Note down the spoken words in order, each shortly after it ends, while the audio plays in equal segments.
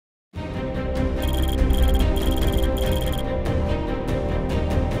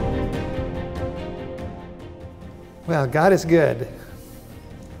Well, God is good.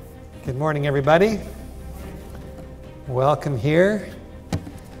 Good morning, everybody. Welcome here.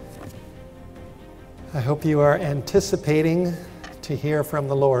 I hope you are anticipating to hear from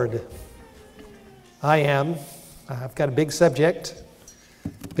the Lord. I am. I've got a big subject,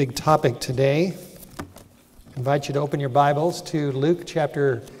 big topic today. I invite you to open your Bibles to Luke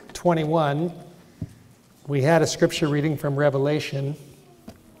chapter 21. We had a scripture reading from Revelation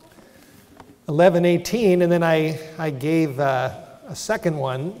 11:18, and then I gave a second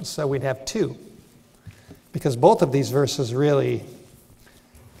one, so we'd have two. Because both of these verses really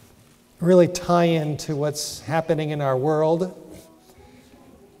tie into what's happening in our world.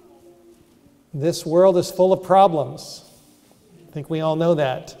 This world is full of problems. I think we all know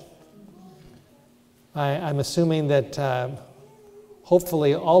that. I'm assuming that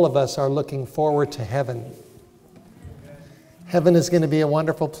hopefully all of us are looking forward to heaven. Heaven is going to be a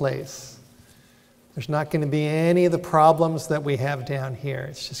wonderful place. There's not going to be any of the problems that we have down here.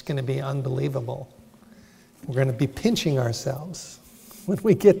 It's just going to be unbelievable. We're going to be pinching ourselves when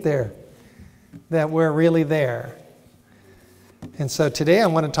we get there, that we're really there. And so today I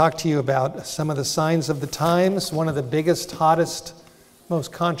want to talk to you about some of the signs of the times. One of the biggest, hottest,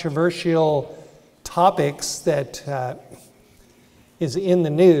 most controversial topics that is in the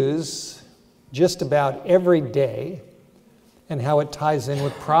news just about every day, and how it ties in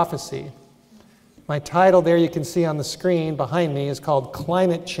with prophecy. My title there you can see on the screen behind me is called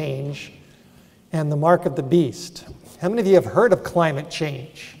Climate Change and the Mark of the Beast. How many of you have heard of climate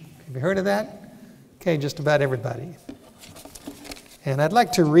change? Have you heard of that? Okay, just about everybody. And I'd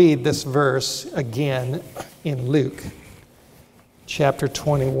like to read this verse again in Luke chapter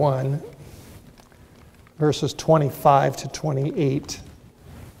 21, verses 25 to 28,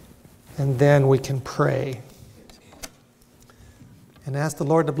 and then we can pray and ask the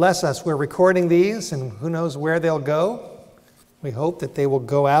Lord to bless us. We're recording these, and who knows where they'll go. We hope that they will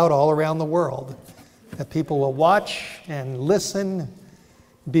go out all around the world, that people will watch and listen,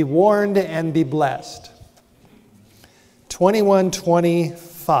 be warned, and be blessed.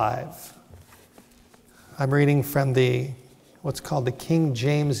 21:25. I'm reading from what's called the King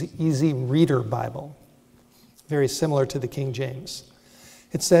James Easy Reader Bible. Very similar to the King James.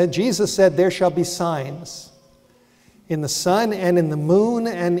 It said, Jesus said, "There shall be signs in the sun and in the moon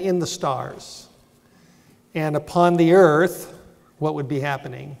and in the stars. And upon the earth," what would be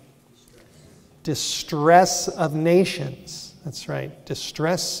happening? Distress of nations. That's right.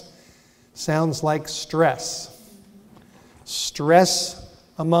 Distress sounds like stress. Stress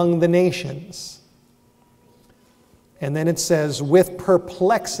among the nations. And then it says, with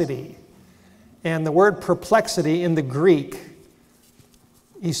perplexity. And the word perplexity in the Greek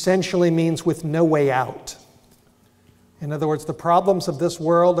essentially means with no way out. In other words, the problems of this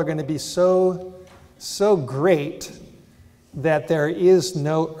world are going to be so great that there is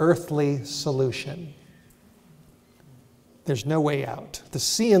no earthly solution. There's no way out. The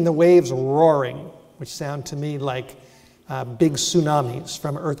sea and the waves roaring, which sound to me like big tsunamis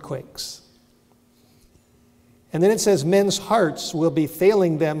from earthquakes. And then it says, men's hearts will be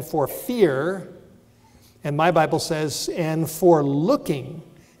failing them for fear, and my Bible says, and for looking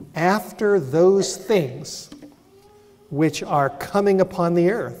after those things which are coming upon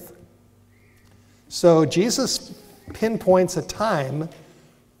the earth. So Jesus pinpoints a time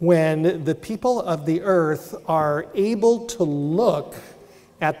when the people of the earth are able to look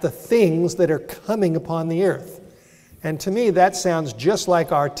at the things that are coming upon the earth. And to me, that sounds just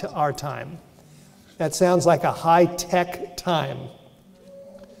like our time. That sounds like a high-tech time,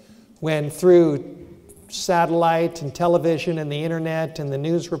 when through satellite and television and the internet and the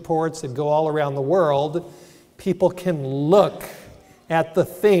news reports that go all around the world, people can look at the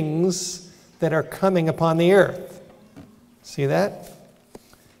things that are coming upon the earth. See that?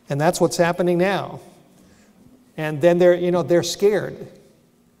 And that's what's happening now. And then they're scared.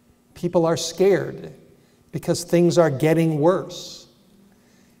 People are scared because things are getting worse.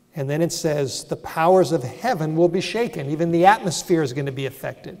 And then it says the powers of heaven will be shaken. Even the atmosphere is going to be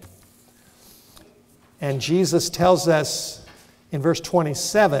affected. And Jesus tells us in verse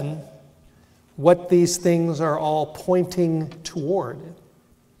 27 what these things are all pointing toward.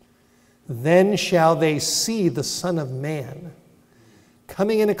 Then shall they see the Son of Man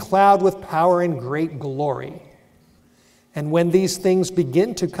coming in a cloud with power and great glory. And when these things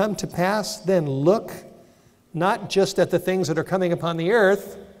begin to come to pass, then look not just at the things that are coming upon the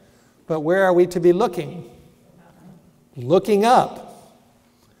earth, but where are we to be looking? Looking up.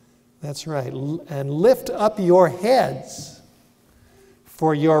 That's right. And lift up your heads,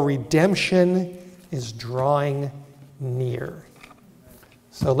 for your redemption is drawing near.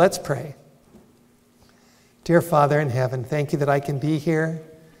 So let's pray. Dear Father in heaven, thank you that I can be here.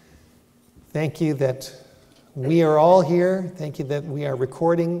 Thank you that we are all here. Thank you that we are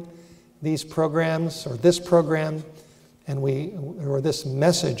recording these programs, or this program, or this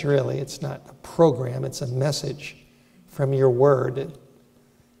message, really. It's not a program, it's a message from your word.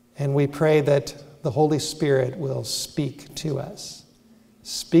 And we pray that the Holy Spirit will speak to us.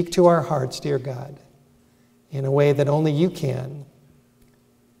 Speak to our hearts, dear God, in a way that only you can.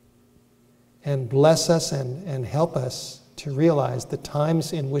 And bless us and help us to realize the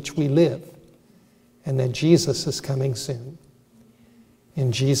times in which we live, and that Jesus is coming soon.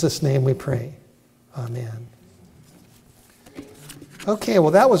 In Jesus' name we pray. Amen. Okay, well,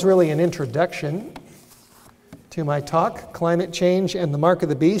 that was really an introduction to my talk, Climate Change and the Mark of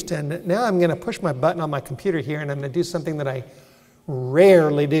the Beast. And now I'm going to push my button on my computer here, and I'm going to do something that I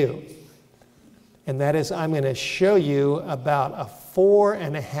rarely do. And that is, I'm going to show you about a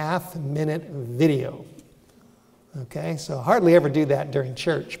 4.5-minute video. Okay, so I hardly ever do that during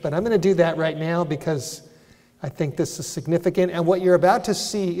church, but I'm going to do that right now because I think this is significant. And what you're about to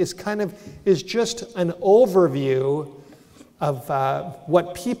see is just an overview of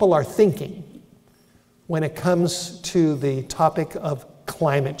what people are thinking when it comes to the topic of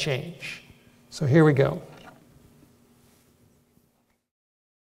climate change. So here we go.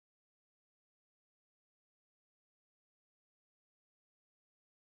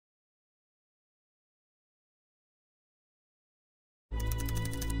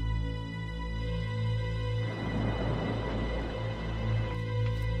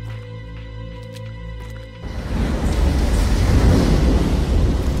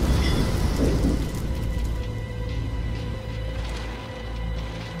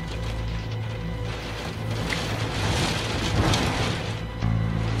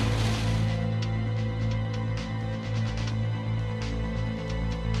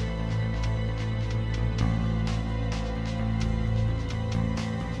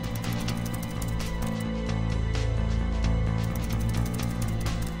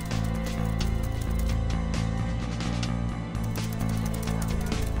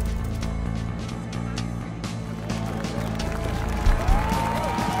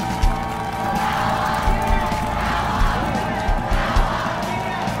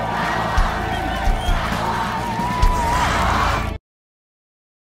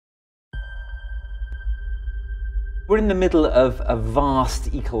 We're in the middle of a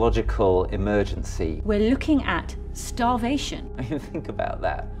vast ecological emergency. We're looking at starvation. I mean, think about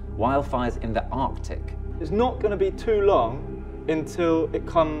that. Wildfires in the Arctic. It's not going to be too long until it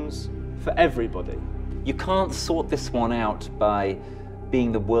comes for everybody. You can't sort this one out by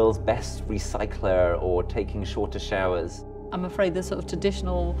being the world's best recycler or taking shorter showers. I'm afraid the sort of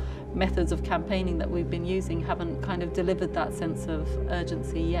traditional methods of campaigning that we've been using haven't kind of delivered that sense of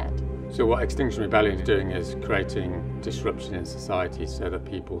urgency yet. So what Extinction Rebellion is doing is creating disruption in society so that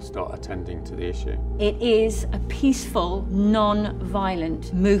people start attending to the issue. It is a peaceful,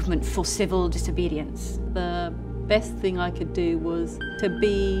 non-violent movement for civil disobedience. The best thing I could do was to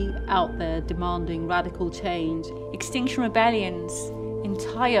be out there demanding radical change. Extinction Rebellion's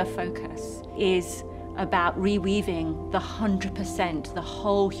entire focus is about reweaving the 100%, the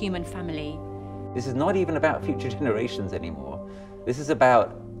whole human family. This is not even about future generations anymore. This is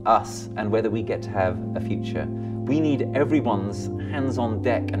about us and whether we get to have a future. We need everyone's hands on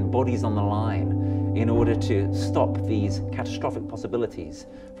deck and bodies on the line in order to stop these catastrophic possibilities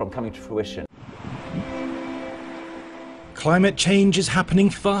from coming to fruition. Climate change is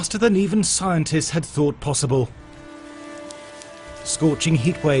happening faster than even scientists had thought possible. Scorching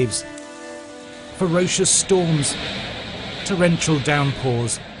heat waves, ferocious storms, torrential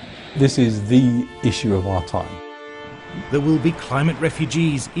downpours. This is the issue of our time. There will be climate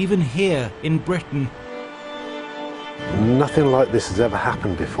refugees, even here in Britain. Nothing like this has ever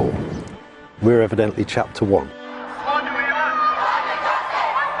happened before. We're evidently chapter 1.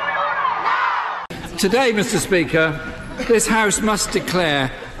 Today, Mr. Speaker, this House must declare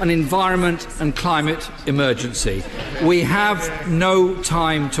an environment and climate emergency. We have no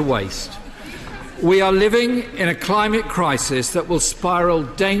time to waste. We are living in a climate crisis that will spiral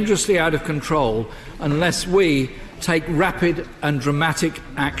dangerously out of control unless we take rapid and dramatic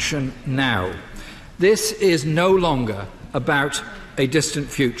action now. This is no longer about a distant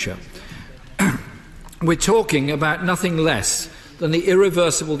future. We're talking about nothing less than the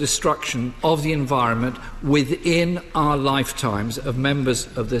irreversible destruction of the environment within our lifetimes of members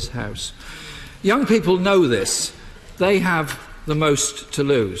of this House. Young people know this. They have the most to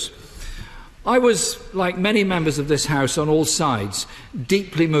lose. I was, like many members of this House on all sides,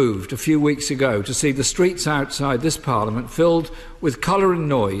 deeply moved a few weeks ago to see the streets outside this Parliament filled with colour and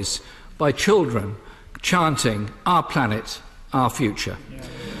noise by children chanting, "Our planet, our future."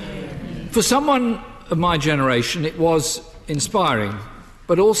 For someone of my generation, it was inspiring,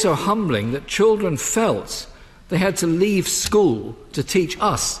 but also humbling that children felt they had to leave school to teach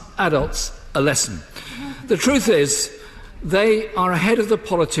us, adults, a lesson. The truth is, they are ahead of the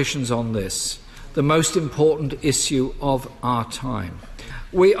politicians on this, the most important issue of our time.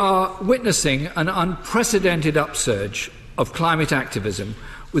 We are witnessing an unprecedented upsurge of climate activism,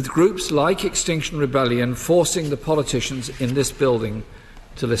 with groups like Extinction Rebellion forcing the politicians in this building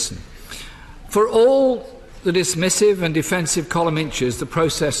to listen. For all the dismissive and defensive column inches the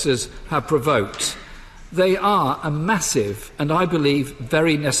protesters have provoked, they are a massive and, I believe,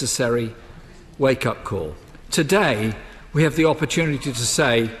 very necessary wake-up call. Today, we have the opportunity to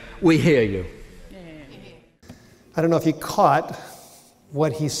say, "We hear you." I don't know if you caught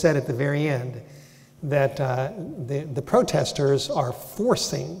what he said at the very end, that the protesters are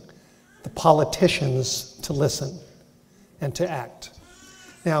forcing the politicians to listen and to act.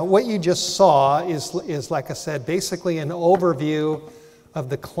 Now, what you just saw is, like I said, basically an overview of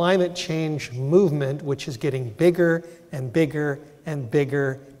the climate change movement, which is getting bigger and bigger and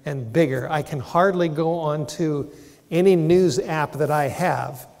bigger and bigger. I can hardly go on to any news app that I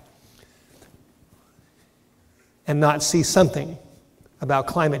have and not see something about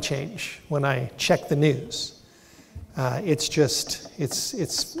climate change when I check the news. It's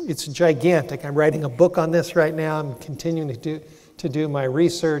gigantic. I'm writing a book on this right now. I'm continuing to do my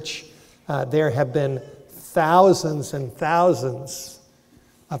research. There have been thousands and thousands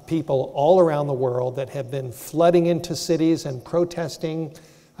of people all around the world that have been flooding into cities and protesting.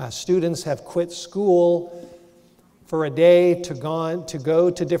 Students have quit school for a day to go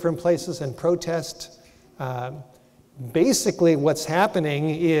to different places and protest. Basically, what's happening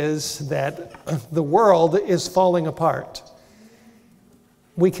is that the world is falling apart.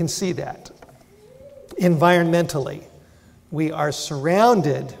 We can see that. Environmentally, we are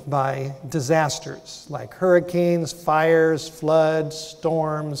surrounded by disasters like hurricanes, fires, floods,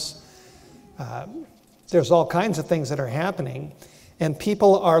 storms. There's all kinds of things that are happening. And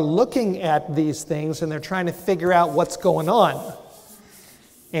people are looking at these things and they're trying to figure out what's going on.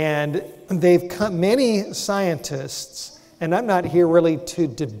 And many scientists, and I'm not here really to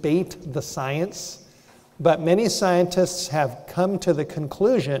debate the science, but many scientists have come to the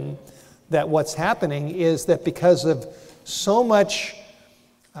conclusion that what's happening is that because of so much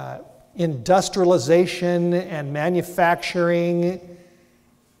industrialization and manufacturing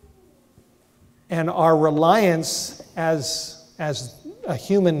and our reliance as a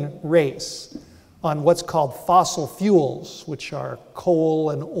human race on what's called fossil fuels, which are coal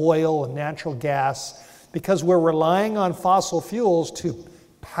and oil and natural gas, because we're relying on fossil fuels to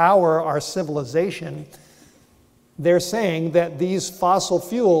power our civilization, they're saying that these fossil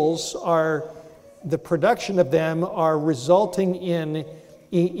fuels the production of them are resulting in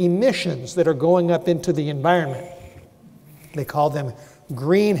emissions that are going up into the environment. They call them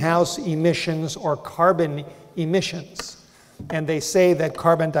greenhouse emissions or carbon emissions. And they say that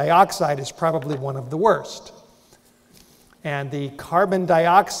carbon dioxide is probably one of the worst. And the carbon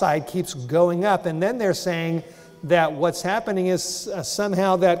dioxide keeps going up. And then they're saying that what's happening is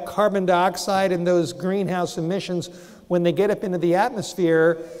somehow that carbon dioxide and those greenhouse emissions, when they get up into the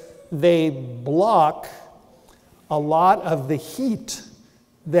atmosphere, they block a lot of the heat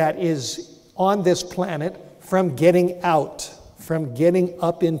that is on this planet from getting out, from getting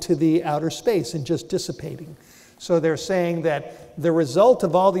up into the outer space and just dissipating. So they're saying that the result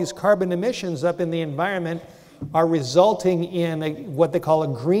of all these carbon emissions up in the environment are resulting in what they call a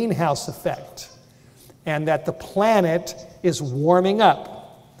greenhouse effect, and that the planet is warming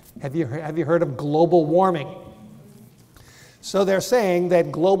up. Have you heard of global warming? So they're saying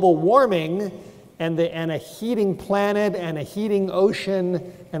that global warming and a heating planet and a heating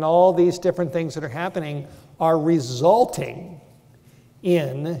ocean and all these different things that are happening are resulting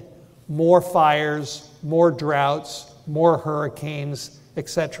in more fires, more droughts, more hurricanes,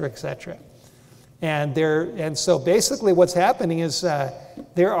 etc., etc. And so basically what's happening is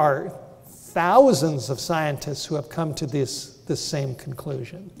there are thousands of scientists who have come to this same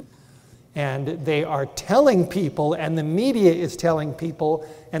conclusion. And they are telling people, and the media is telling people,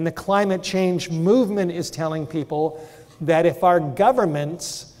 and the climate change movement is telling people that if our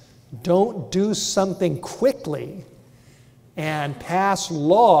governments don't do something quickly and pass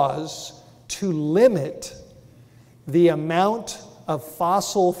laws to limit the amount of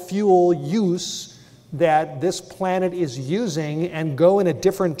fossil fuel use that this planet is using and go in a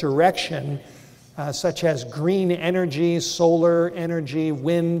different direction, such as green energy, solar energy,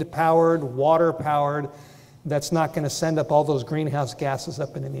 wind-powered, water-powered, that's not going to send up all those greenhouse gases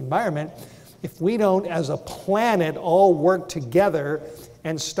up into the environment, if we don't, as a planet, all work together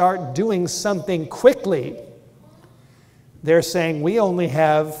and start doing something quickly, they're saying we only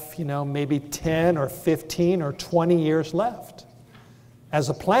have, maybe 10 or 15 or 20 years left as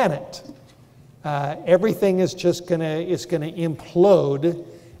a planet. Everything is just going to implode,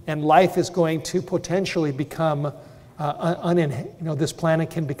 and life is going to potentially become this planet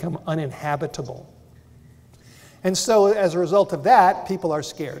can become uninhabitable. And so as a result of that, people are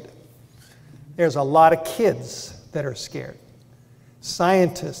scared. There's a lot of kids that are scared.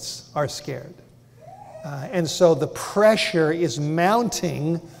 Scientists are scared. And so the pressure is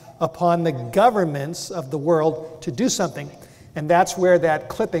mounting upon the governments of the world to do something. And that's where that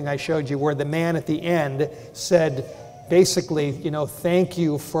clipping I showed you, where the man at the end said, basically, thank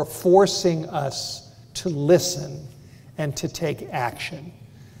you for forcing us to listen and to take action.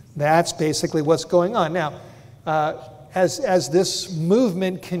 That's basically what's going on. Now, as this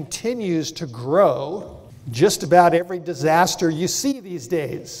movement continues to grow, just about every disaster you see these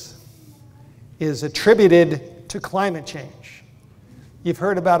days is attributed to climate change. You've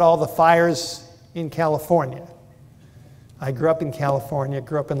heard about all the fires in California. I grew up in California,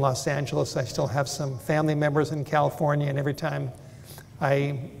 grew up in Los Angeles. I still have some family members in California, and every time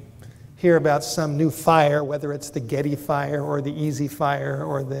I hear about some new fire, whether it's the Getty fire or the Easy fire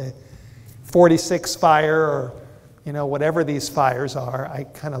or the 46 fire or whatever these fires are, I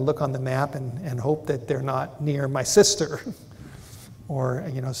kind of look on the map and hope that they're not near my sister or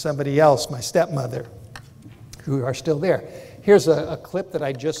somebody else, my stepmother, who are still there. Here's a clip that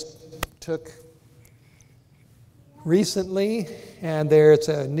I just took recently, and there it's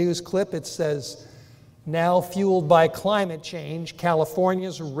a news clip. It says, now fueled by climate change,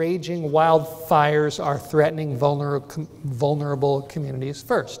 California's raging wildfires are threatening vulnerable communities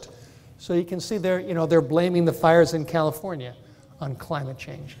first. So you can see they're blaming the fires in California on climate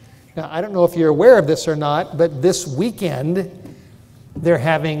change. Now, I don't know if you're aware of this or not, but this weekend they're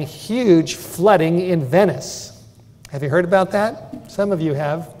having huge flooding in Venice. Have you heard about that? Some of you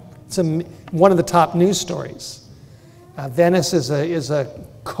have. It's one of the top news stories. Venice is a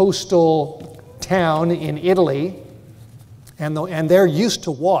coastal town in Italy, and they're used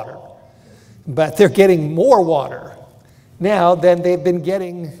to water, but they're getting more water now than they've been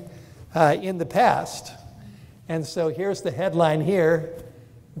getting in the past. And so here's the headline here: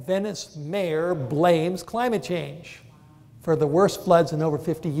 Venice mayor blames climate change for the worst floods in over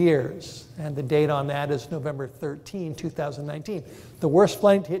 50 years. And the date on that is November 13, 2019. The worst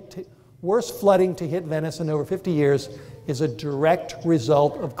flooding to hit Venice in over 50 years is a direct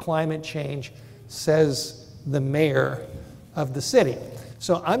result of climate change, says the mayor of the city.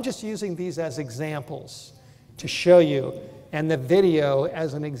 So I'm just using these as examples to show you, and the video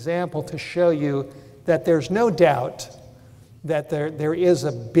as an example to show you that there's no doubt that there is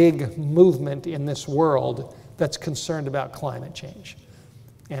a big movement in this world that's concerned about climate change.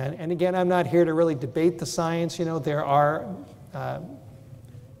 And again, I'm not here to really debate the science. There are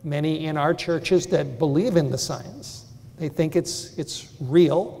many in our churches that believe in the science. They think it's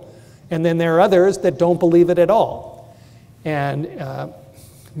real. And then there are others that don't believe it at all. And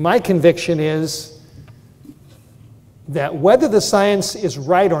my conviction is that whether the science is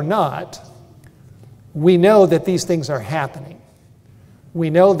right or not, we know that these things are happening. We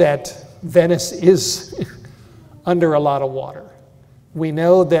know that Venice is under a lot of water. We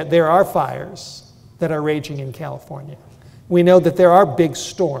know that there are fires that are raging in California. We know that there are big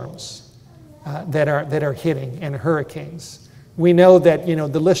storms that are hitting, and hurricanes. We know that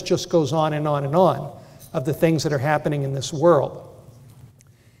the list just goes on and on and on of the things that are happening in this world.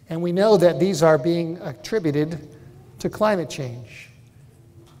 And we know that these are being attributed to climate change.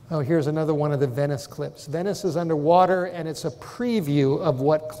 Oh, here's another one of the Venice clips. Venice is underwater, and it's a preview of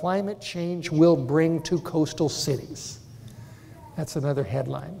what climate change will bring to coastal cities. That's another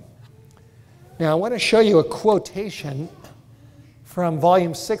headline. Now, I want to show you a quotation from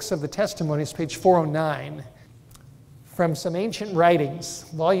volume 6 of the Testimonies, page 409, from some ancient writings.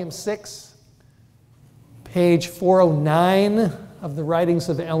 Volume 6, page 409 of the writings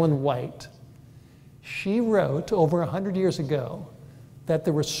of Ellen White. She wrote over 100 years ago that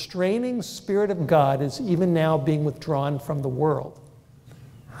the restraining spirit of God is even now being withdrawn from the world.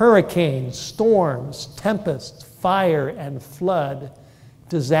 Hurricanes, storms, tempests, fire, and flood,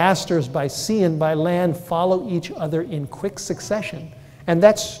 disasters by sea and by land follow each other in quick succession. And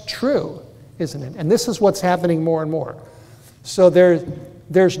that's true, isn't it? And this is what's happening more and more. So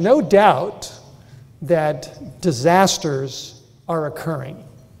there's no doubt that disasters are occurring.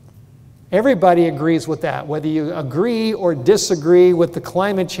 Everybody agrees with that. Whether you agree or disagree with the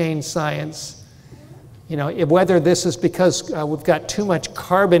climate change science, whether this is because we've got too much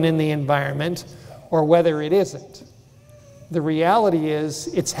carbon in the environment or whether it isn't. The reality is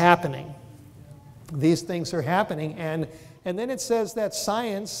it's happening. These things are happening, and then it says that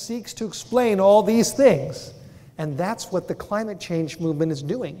science seeks to explain all these things. And that's what the climate change movement is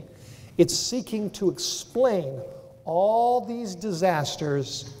doing. It's seeking to explain all these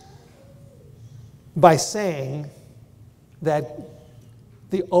disasters by saying that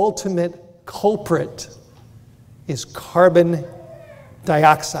the ultimate culprit is carbon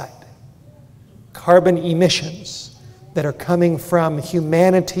dioxide, carbon emissions that are coming from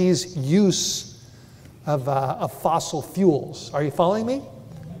humanity's use of fossil fuels. Are you following me?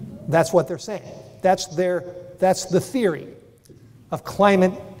 That's what they're saying. That's the theory of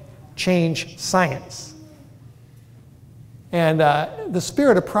climate change science. And the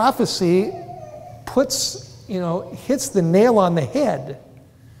spirit of prophecy hits the nail on the head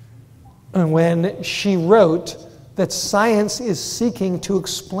when she wrote that science is seeking to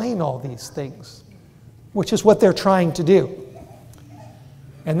explain all these things, which is what they're trying to do.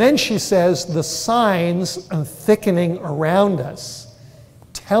 And then she says the signs are thickening around us,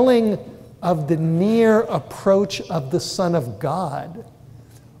 telling of the near approach of the Son of God,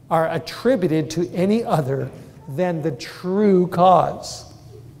 are attributed to any other than the true cause.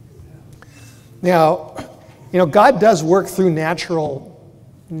 Now, God does work through natural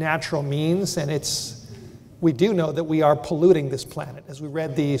means, and we do know that we are polluting this planet. As we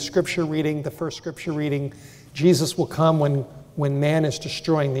read the scripture reading, the first scripture reading, Jesus will come when man is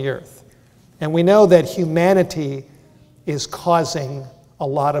destroying the earth. And we know that humanity is causing a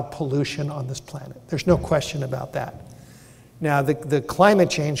lot of pollution on this planet. There's no question about that. Now, the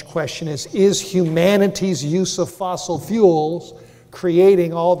climate change question is humanity's use of fossil fuels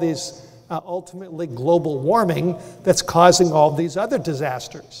creating all these ultimately global warming that's causing all these other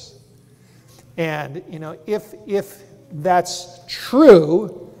disasters? And if that's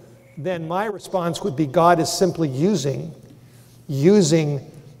true, then my response would be God is simply using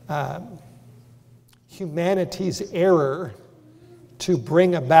humanity's error to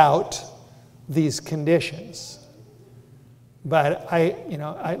bring about these conditions. But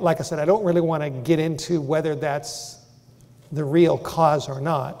like I said, I don't really want to get into whether that's the real cause or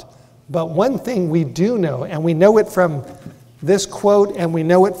not. But one thing we do know, and we know it from this quote and we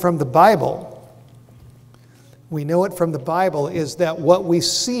know it from the Bible, is that what we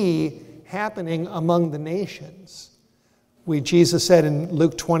see happening among the nations. Jesus said in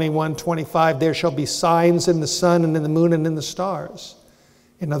Luke 21:25, there shall be signs in the sun and in the moon and in the stars.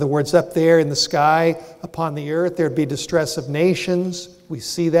 In other words, up there in the sky, upon the earth, there'd be distress of nations. We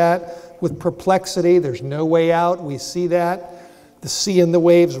see that with perplexity. There's no way out. We see that. The sea and the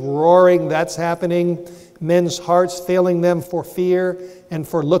waves roaring, that's happening. Men's hearts failing them for fear and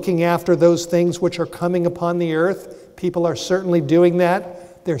for looking after those things which are coming upon the earth. People are certainly doing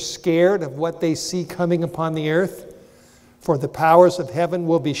that. They're scared of what they see coming upon the earth. For the powers of heaven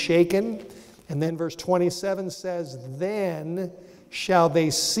will be shaken. And then verse 27 says, then shall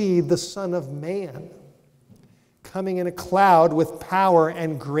they see the Son of Man coming in a cloud with power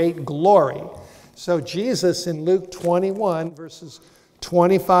and great glory. So Jesus in Luke 21, verses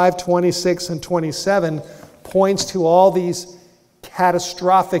 25, 26, and 27, points to all these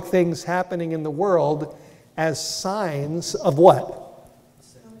catastrophic things happening in the world as signs of what?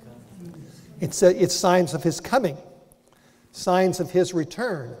 It's signs of his coming, signs of his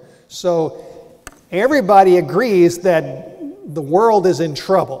return. So everybody agrees that the world is in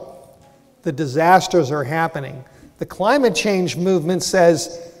trouble. The disasters are happening. The climate change movement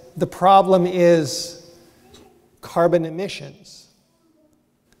says the problem is carbon emissions.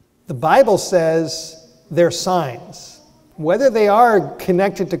 The Bible says they're signs. Whether they are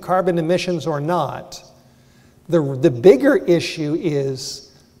connected to carbon emissions or not, the bigger issue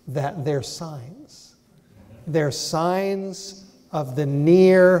is that they're signs. They're signs of the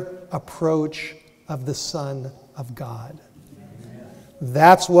near approach of the Son of God.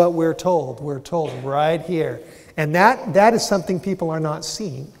 That's what we're told. We're told right here. And that is something people are not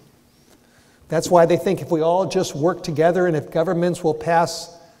seeing. That's why they think if we all just work together and if governments will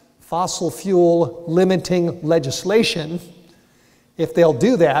pass fossil fuel limiting legislation, if they'll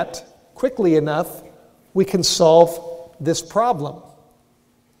do that quickly enough, we can solve this problem.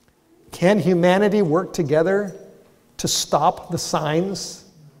 Can humanity work together to stop the signs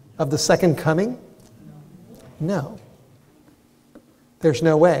of the second coming? No. There's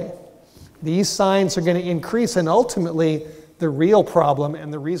no way. These signs are going to increase, and ultimately the real problem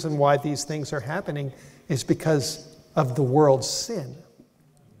and the reason why these things are happening is because of the world's sin.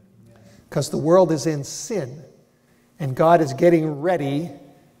 Because the world is in sin, and God is getting ready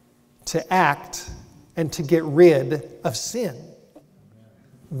to act and to get rid of sin.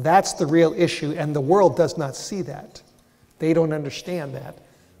 That's the real issue, and the world does not see that. They don't understand that,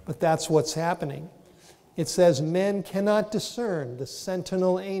 but that's what's happening. It says, men cannot discern the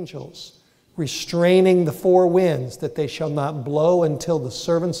sentinel angels, restraining the four winds, that they shall not blow until the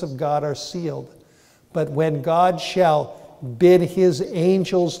servants of God are sealed. But when God shall bid his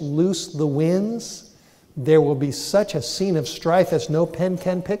angels loose the winds, there will be such a scene of strife as no pen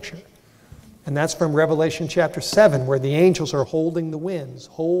can picture. And that's from Revelation chapter 7, where the angels are holding the winds.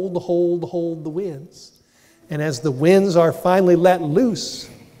 Hold the winds. And as the winds are finally let loose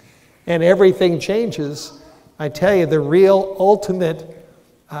and everything changes, I tell you, the real ultimate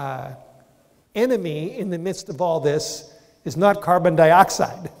enemy in the midst of all this is not carbon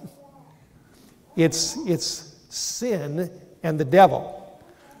dioxide. It's sin and the devil.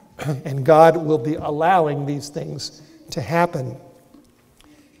 And God will be allowing these things to happen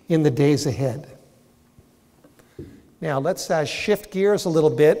in the days ahead. Now let's shift gears a little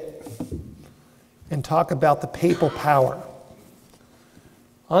bit and talk about the papal power.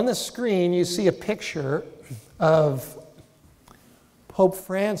 On the screen you see a picture of Pope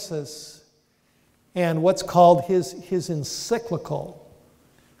Francis and what's called his encyclical.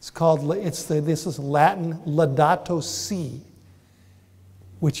 This is Latin, Laudato Si,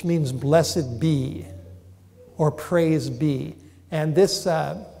 which means blessed be or praise be. And this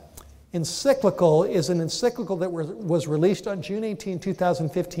encyclical is an encyclical that was released on June 18,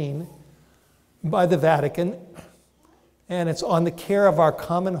 2015 by the Vatican, and it's on the care of our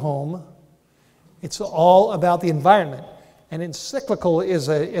common home. It's all about the environment. An encyclical is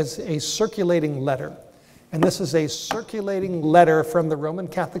a circulating letter. And this is a circulating letter from the Roman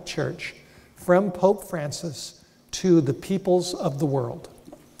Catholic Church, from Pope Francis to the peoples of the world.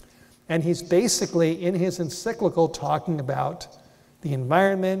 And he's basically, in his encyclical, talking about the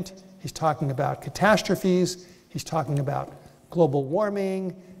environment, he's talking about catastrophes, he's talking about global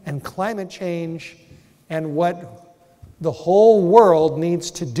warming and climate change, and what the whole world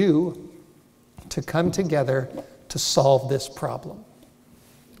needs to do to come together to solve this problem.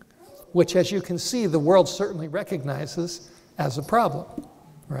 Which, as you can see, the world certainly recognizes as a problem,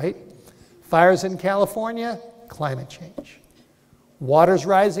 right? Fires in California, climate change. Waters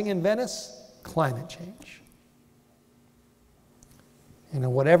rising in Venice, climate change.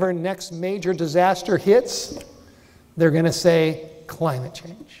 Whatever next major disaster hits, they're going to say climate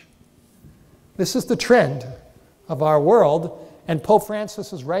change. This is the trend of our world, and Pope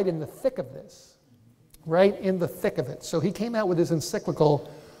Francis is right in the thick of this, right in the thick of it. So he came out with his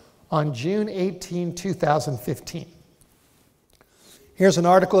encyclical on June 18, 2015. Here's an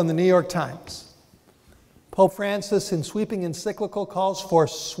article in the New York Times. Pope Francis, in sweeping encyclical, calls for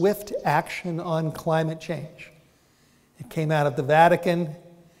swift action on climate change. It came out of the Vatican,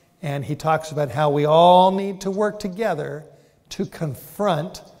 and he talks about how we all need to work together to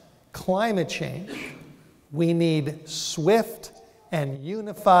confront climate change. We need swift and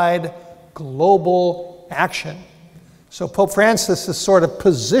unified global action. So Pope Francis is sort of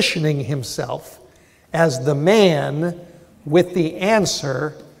positioning himself as the man with the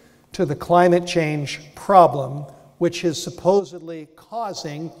answer to the climate change problem, which is supposedly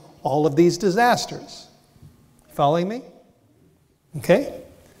causing all of these disasters. Following me? Okay?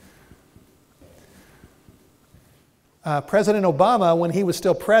 President Obama, when he was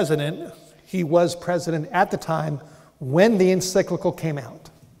still president, he was president at the time when the encyclical came out.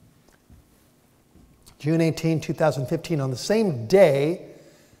 June 18, 2015, on the same day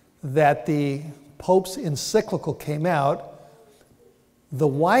that the Pope's encyclical came out, the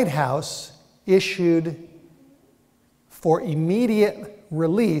White House issued, for immediate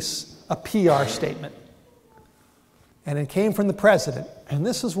release, a PR statement. And it came from the president. And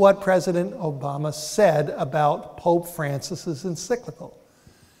this is what President Obama said about Pope Francis's encyclical.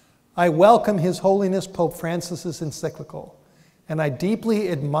 I welcome His Holiness Pope Francis's encyclical, and I deeply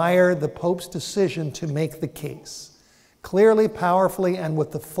admire the Pope's decision to make the case, clearly, powerfully, and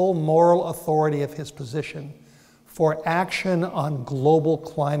with the full moral authority of his position, for action on global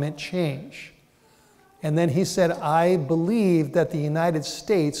climate change. And then he said, I believe that the United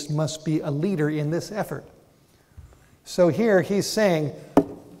States must be a leader in this effort. So here he's saying,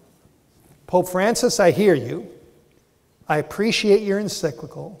 Pope Francis, I hear you. I appreciate your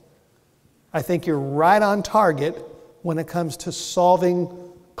encyclical. I think you're right on target when it comes to solving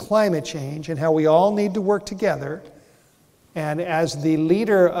climate change and how we all need to work together. And as the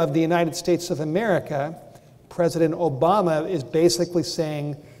leader of the United States of America, President Obama is basically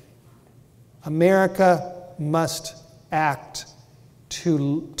saying, America must act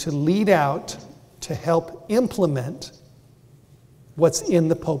to lead out, to help implement what's in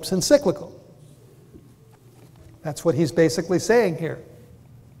the Pope's encyclical. That's what he's basically saying here.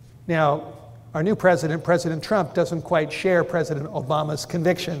 Now, our new president, President Trump, doesn't quite share President Obama's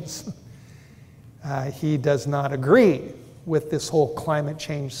convictions. He does not agree with this whole climate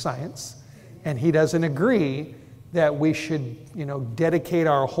change science, and he doesn't agree that we should, dedicate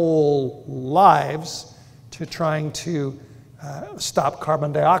our whole lives to trying to stop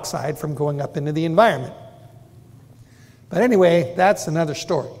carbon dioxide from going up into the environment. But anyway, that's another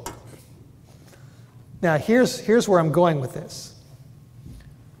story. Now, here's where I'm going with this.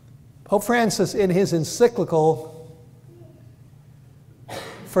 Pope Francis, in his encyclical,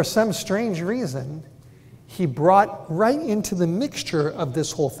 for some strange reason, he brought right into the mixture of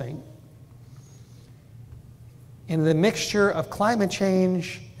this whole thing, in the mixture of climate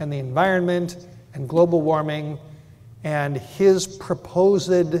change and the environment and global warming and his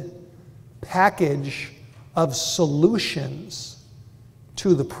proposed package of solutions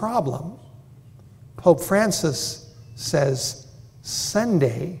to the problem, Pope Francis says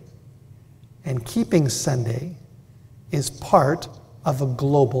Sunday and keeping Sunday is part of a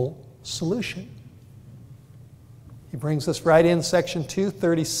global solution. He brings us right in section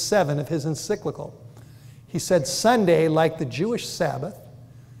 237 of his encyclical. He said, Sunday, like the Jewish Sabbath,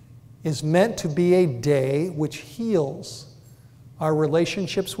 is meant to be a day which heals our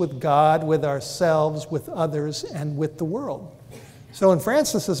relationships with God, with ourselves, with others, and with the world. So in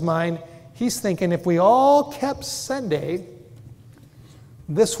Francis's mind, he's thinking if we all kept Sunday,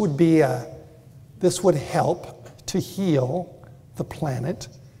 this would help to heal the planet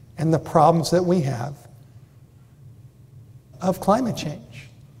and the problems that we have of climate change.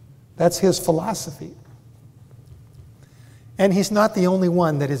 That's his philosophy. And he's not the only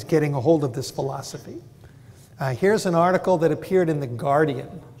one that is getting a hold of this philosophy. Here's an article that appeared in The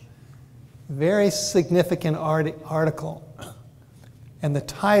Guardian. Very significant article. And the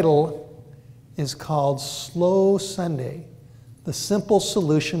title is called Slow Sunday, the Simple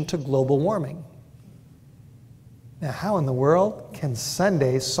Solution to Global Warming. Now, how in the world can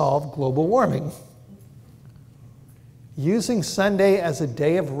Sunday solve global warming? Using Sunday as a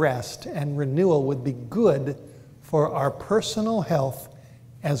day of rest and renewal would be good for our personal health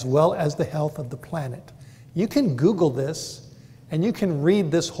as well as the health of the planet. You can Google this and you can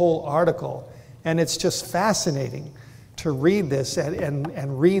read this whole article, and it's just fascinating to read this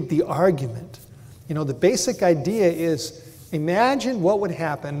and read the argument. The basic idea is, imagine what would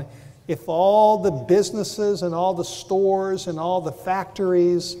happen if all the businesses and all the stores and all the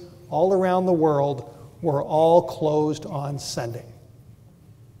factories all around the world were all closed on Sunday.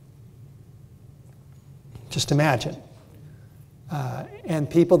 Just imagine. And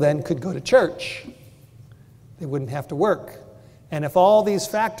people then could go to church. They wouldn't have to work. And if all these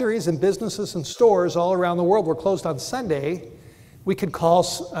factories and businesses and stores all around the world were closed on Sunday, we could call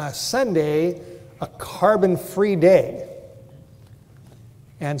Sunday a carbon-free day.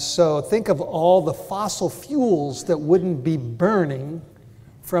 And so think of all the fossil fuels that wouldn't be burning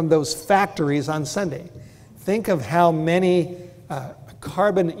from those factories on Sunday. Think of how many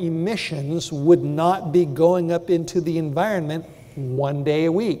carbon emissions would not be going up into the environment one day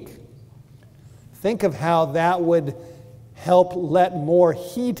a week. Think of how that would help let more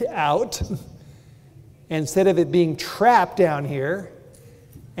heat out instead of it being trapped down here.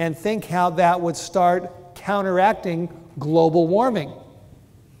 And think how that would start counteracting global warming.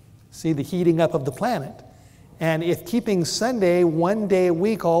 See, the heating up of the planet. And if keeping Sunday one day a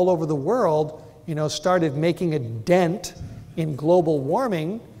week all over the world, started making a dent in global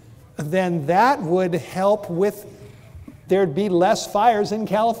warming, then that would help with, there'd be less fires in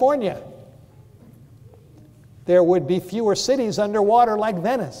California. There would be fewer cities underwater like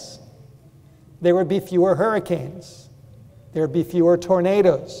Venice. There would be fewer hurricanes. There would be fewer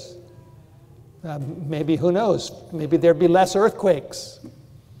tornadoes. Maybe, who knows, maybe there'd be less earthquakes.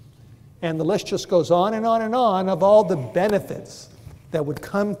 And the list just goes on and on and on of all the benefits that would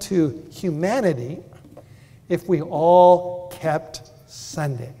come to humanity if we all kept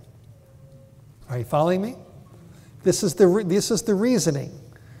Sunday. Are you following me? This is the reasoning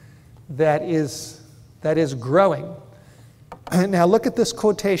that is growing. Now look at this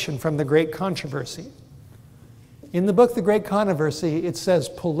quotation from The Great Controversy. In the book The Great Controversy, it says,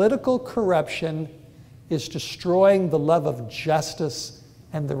 political corruption is destroying the love of justice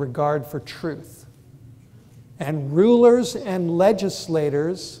and the regard for truth. And rulers and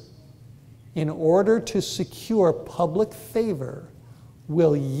legislators, in order to secure public favor,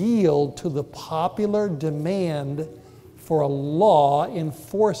 will yield to the popular demand for a law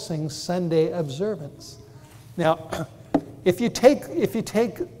enforcing Sunday observance. Now, if you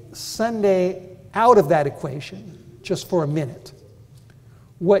take Sunday out of that equation just for a minute,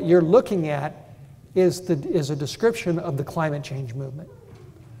 what you're looking at is a description of the climate change movement.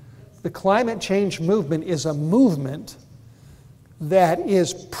 The climate change movement is a movement that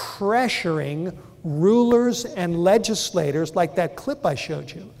is pressuring rulers and legislators, like that clip I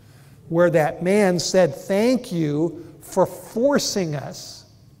showed you, where that man said, "Thank you for forcing us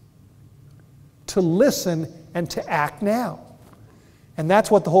to listen and to act now." And that's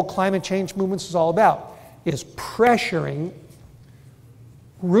what the whole climate change movement is all about, is pressuring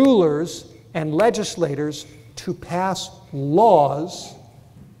rulers and legislators to pass laws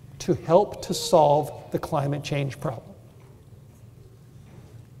to help to solve the climate change problem.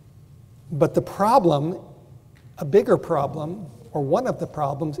 But the problem, a bigger problem, or one of the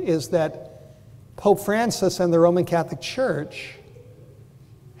problems, is that Pope Francis and the Roman Catholic Church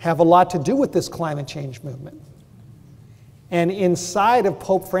have a lot to do with this climate change movement. And inside of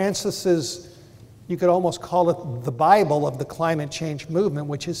Pope Francis's, you could almost call it the Bible of the climate change movement,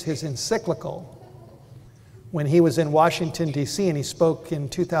 which is his encyclical. When he was in Washington, D.C., and he spoke in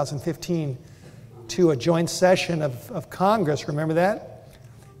 2015 to a joint session of Congress, remember that?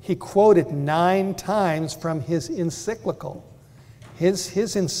 He quoted 9 times from his encyclical.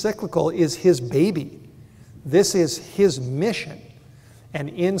 His encyclical is his baby. This is his mission. And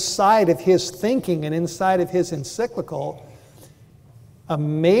inside of his thinking and inside of his encyclical, a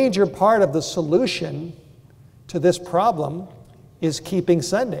major part of the solution to this problem is keeping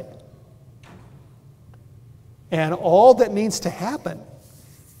Sunday. And all that needs to happen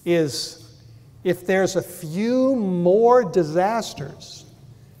is, if there's a few more disasters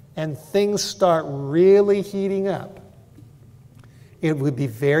and things start really heating up, it would be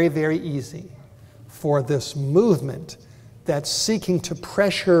very, very easy for this movement that's seeking to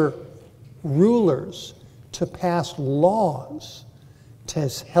pressure rulers to pass laws to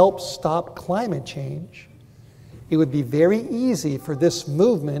help stop climate change. It would be very easy for this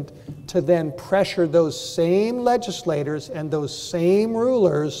movement to then pressure those same legislators and those same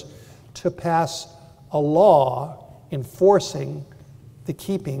rulers to pass a law enforcing the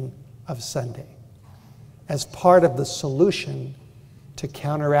keeping of Sunday as part of the solution to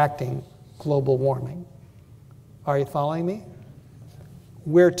counteracting global warming. Are you following me?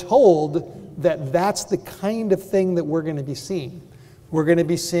 We're told that that's the kind of thing that we're going to be seeing. We're going to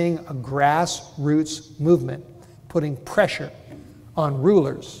be seeing a grassroots movement putting pressure on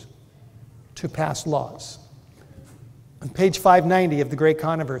rulers to pass laws. On page 590 of the Great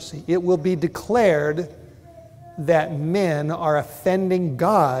Controversy, it will be declared that men are offending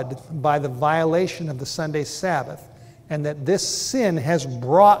God by the violation of the Sunday Sabbath, and that this sin has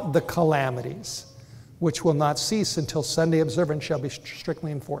brought the calamities, which will not cease until Sunday observance shall be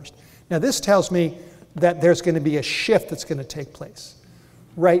strictly enforced. Now, this tells me that there's going to be a shift that's going to take place.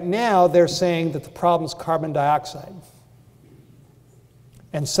 Right now, they're saying that the problem is carbon dioxide,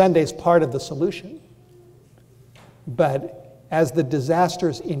 and Sunday's part of the solution. But as the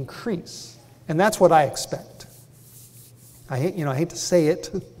disasters increase, and that's what I expect. I hate to say it.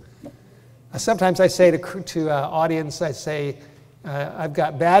 Sometimes I say to audience, I say, I've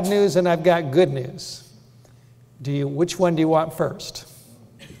got bad news and I've got good news. Which one do you want first?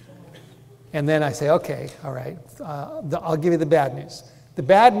 And then I say, okay, all right, I'll give you the bad news. The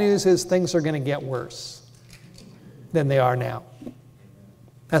bad news is things are going to get worse than they are now.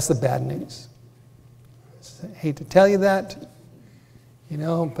 That's the bad news. I hate to tell you that,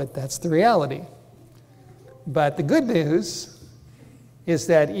 but that's the reality. But the good news is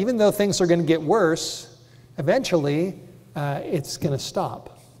that even though things are going to get worse, eventually it's going to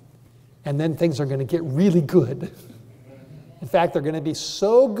stop. And then things are going to get really good. In fact, they're going to be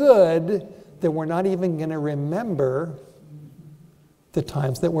so good that we're not even going to remember the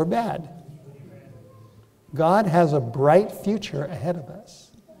times that were bad. God has a bright future ahead of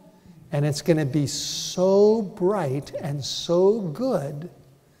us. And it's going to be so bright and so good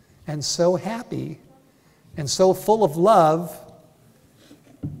and so happy and so full of love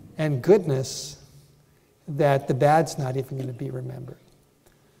and goodness that the bad's not even going to be remembered.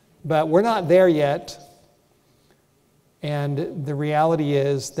 But we're not there yet. And the reality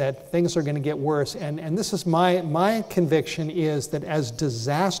is that things are going to get worse. And this is my conviction, is that as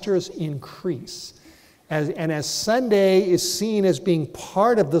disasters increase, as Sunday is seen as being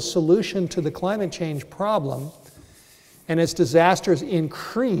part of the solution to the climate change problem, and as disasters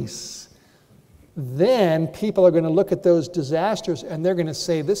increase, then people are going to look at those disasters and they're going to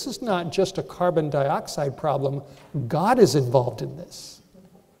say, this is not just a carbon dioxide problem, God is involved in this.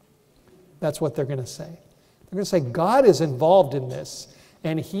 That's what they're going to say. They're going to say, God is involved in this,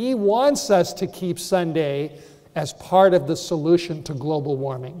 and He wants us to keep Sunday as part of the solution to global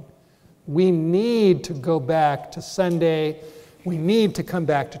warming. We need to go back to Sunday We need to come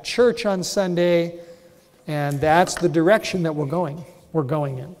back to church on Sunday, and that's the direction that we're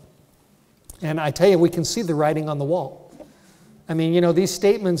going in. And I tell you, we can see the writing on the wall. I mean, you know, these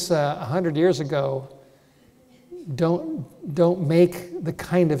statements 100 years ago don't make the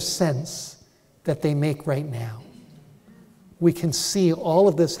kind of sense that they make right now. We can see all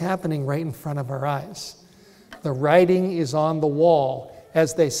of this happening right in front of our eyes. The writing is on the wall,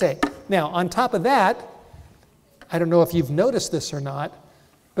 as they say. Now, on top of that, I don't know if you've noticed this or not,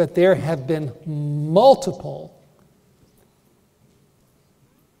 but there have been multiple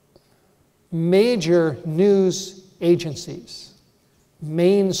major news agencies,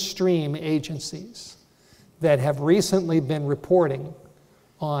 mainstream agencies, that have recently been reporting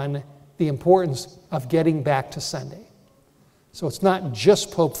on the importance of getting back to Sunday. So it's not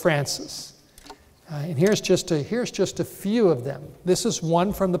just Pope Francis. And here's just a few of them. This is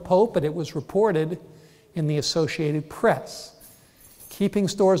one from the Pope, but it was reported in the Associated Press. Keeping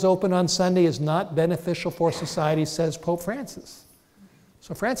stores open on Sunday is not beneficial for society, says Pope Francis.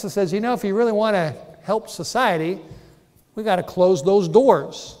 So Francis says, you know, if you really want to help society, we got to close those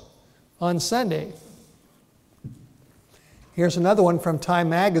doors on Sunday. Here's another one from Time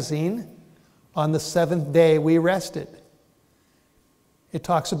magazine. On the seventh day we rested. It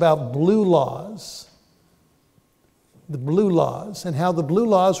talks about blue laws, the blue laws, and how the blue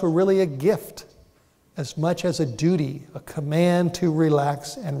laws were really a gift as much as a duty, a command to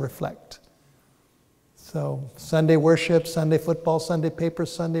relax and reflect. So Sunday worship, Sunday football, Sunday paper,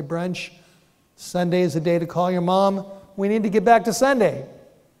 Sunday brunch. Sunday is a day to call your mom. We need to get back to Sunday.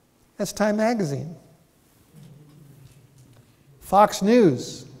 That's Time magazine. Fox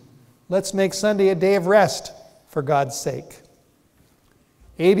News. Let's make Sunday a day of rest, for God's sake.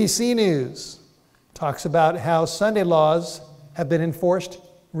 ABC News talks about how Sunday laws have been enforced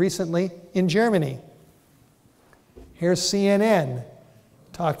recently in Germany. Here's CNN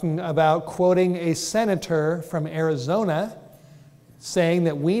talking about quoting a senator from Arizona saying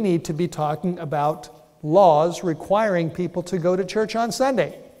that we need to be talking about laws requiring people to go to church on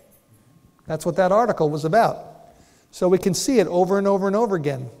Sunday. That's what that article was about. So we can see it over and over and over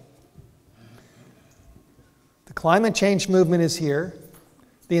again. The climate change movement is here.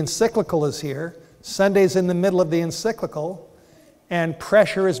 The encyclical is here. Sunday's in the middle of the encyclical, and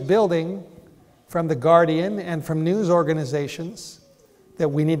pressure is building from the Guardian and from news organizations that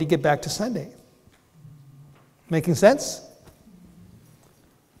we need to get back to Sunday. Making sense?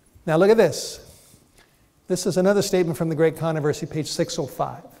 Now look at this. This is another statement from the Great Controversy, page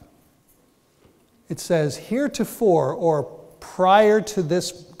 605. It says, heretofore, or prior to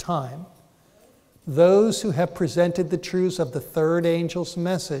this time, those who have presented the truths of the third angel's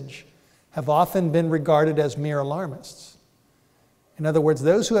message have often been regarded as mere alarmists. In other words,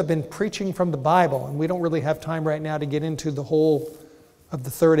 those who have been preaching from the Bible, and we don't really have time right now to get into the whole of the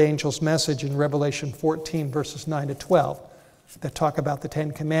third angel's message in Revelation 14, verses 9 to 12, that talk about the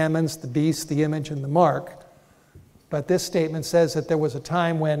Ten Commandments, the beast, the image, and the mark. But this statement says that there was a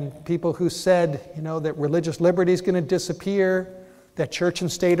time when people who said, you know, that religious liberty is going to disappear, that church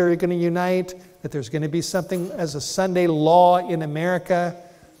and state are going to unite, that there's going to be something as a Sunday law in America.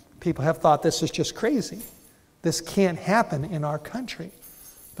 People have thought this is just crazy. This can't happen in our country.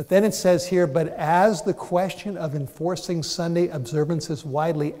 But then it says here, but as the question of enforcing Sunday observance is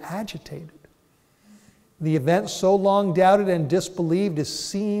widely agitated, the event so long doubted and disbelieved is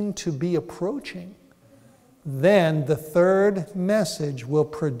seen to be approaching, then the third message will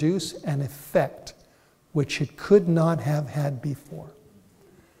produce an effect which it could not have had before.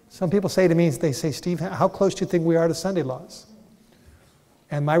 Some people say to me, they say, Steve, how close do you think we are to Sunday laws?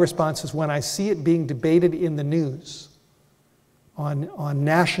 And my response is, when I see it being debated in the news, on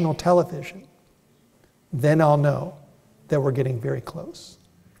national television, then I'll know that we're getting very close.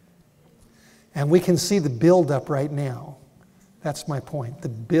 And we can see the build-up right now. That's my point. The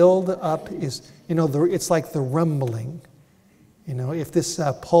build-up is, you know, it's like the rumbling. You know, if this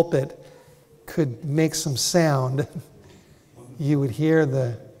pulpit could make some sound, you would hear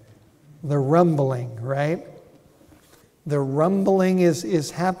the rumbling, right? The rumbling is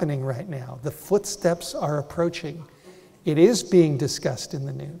happening right now. The footsteps are approaching. It is being discussed in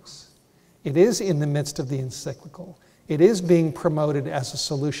the news. It is in the midst of the encyclical. It is being promoted as a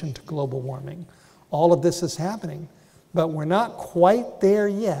solution to global warming. All of this is happening, but we're not quite there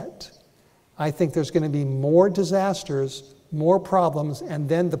yet. I think there's going to be more disasters, more problems, and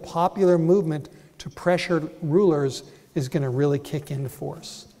then the popular movement to pressure rulers is going to really kick into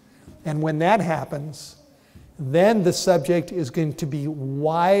force. And when that happens, then the subject is going to be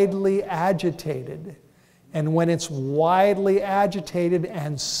widely agitated. And when it's widely agitated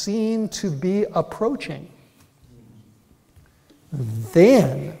and seen to be approaching,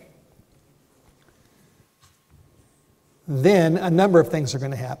 then a number of things are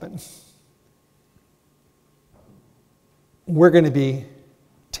going to happen. We're going to be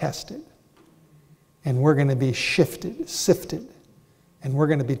tested, and we're going to be sifted, and we're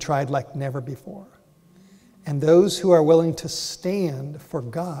going to be tried like never before. And those who are willing to stand for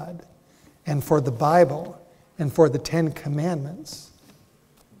God and for the Bible and for the 10 Commandments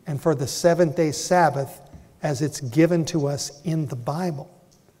and for the seventh-day Sabbath as it's given to us in the Bible,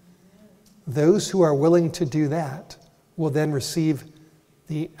 those who are willing to do that will then receive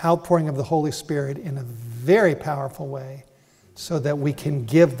the outpouring of the Holy Spirit in a very powerful way so that we can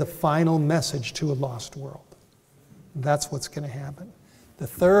give the final message to a lost world. That's what's going to happen. The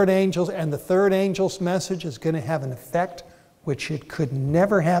third angel's message is going to have an effect which it could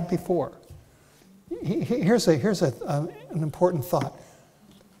never have before. Here's an important thought.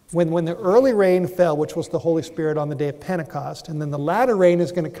 When the early rain fell, which was the Holy Spirit on the day of Pentecost, and then the latter rain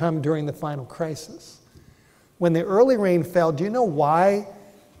is going to come during the final crisis. When the early rain fell, do you know why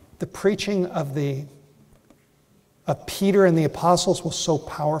the preaching of Peter and the apostles was so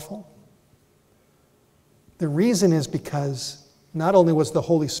powerful? The reason is because not only was the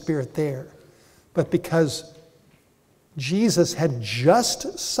Holy Spirit there, but because Jesus had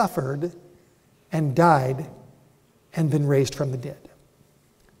just suffered and died and been raised from the dead.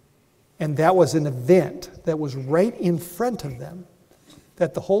 And that was an event that was right in front of them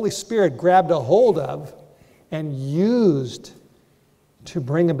that the Holy Spirit grabbed a hold of and used to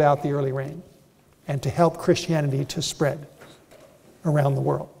bring about the early rain and to help Christianity to spread around the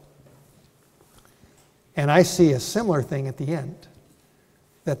world. And I see a similar thing at the end,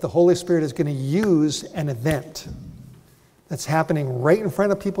 that the Holy Spirit is going to use an event that's happening right in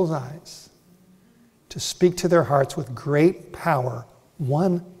front of people's eyes to speak to their hearts with great power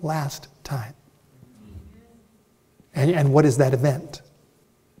one last time. And what is that event?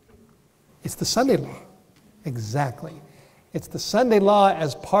 It's the Sunday law. Exactly. It's the Sunday law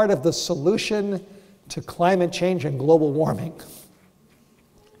as part of the solution to climate change and global warming.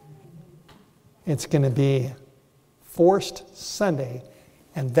 It's going to be forced Sunday,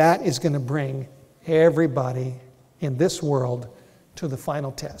 and that is going to bring everybody in this world to the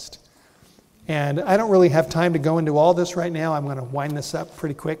final test. And I don't really have time to go into all this right now. I'm going to wind this up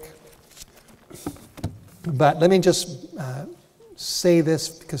pretty quick. But let me just say this,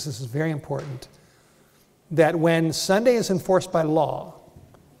 because this is very important, that when Sunday is enforced by law,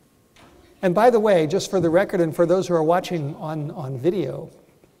 and by the way, just for the record and for those who are watching on video,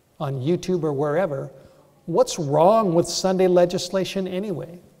 on YouTube or wherever, what's wrong with Sunday legislation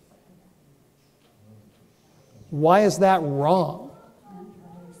anyway? Why is that wrong?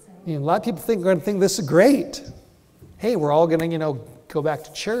 I mean, a lot of people are going to think this is great. Hey, we're all going to, go back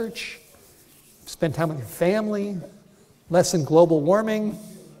to church, spend time with your family, lessen global warming.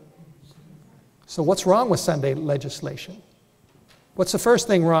 So what's wrong with Sunday legislation? What's the first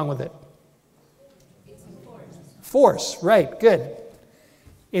thing wrong with it? It's force, right, good.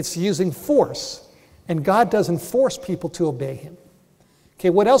 It's using force. And God doesn't force people to obey him. Okay,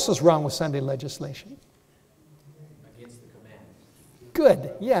 what else is wrong with Sunday legislation? Against the commandments.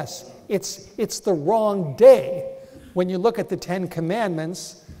 Good, yes. It's the wrong day. When you look at the 10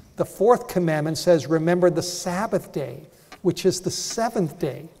 Commandments, the fourth commandment says, remember the Sabbath day, which is the seventh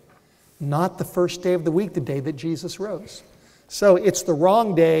day, not the first day of the week, the day that Jesus rose. So it's the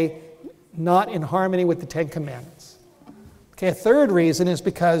wrong day, not in harmony with the 10 Commandments. Okay, a third reason is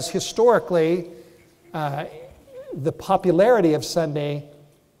because historically, the popularity of Sunday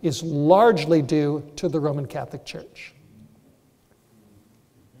is largely due to the Roman Catholic Church.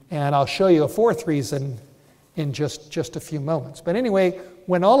 And I'll show you a fourth reason in just a few moments. But anyway,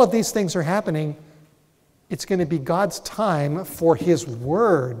 when all of these things are happening, it's going to be God's time for his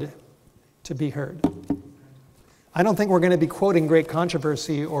word to be heard. I don't think we're going to be quoting Great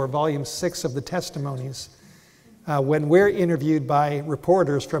Controversy or Volume 6 of the Testimonies when we're interviewed by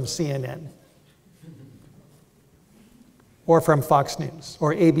reporters from CNN or from Fox News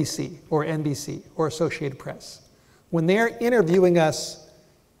or ABC or NBC or Associated Press. When they're interviewing us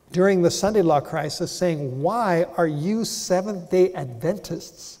during the Sunday law crisis saying, why are you Seventh-day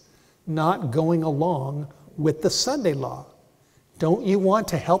Adventists not going along with the Sunday law? Don't you want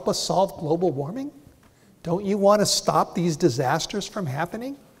to help us solve global warming? Don't you want to stop these disasters from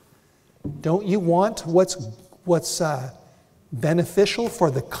happening? Don't you want what's beneficial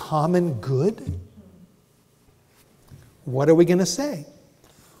for the common good? What are we going to say?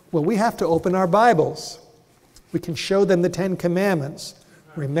 Well, we have to open our Bibles. We can show them the 10 Commandments.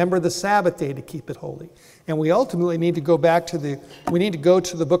 Remember the Sabbath day to keep it holy. And we ultimately need to go to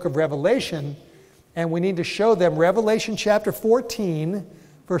the book of Revelation And we need to show them Revelation chapter 14,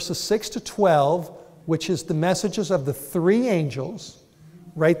 verses 6 to 12, which is the messages of the three angels,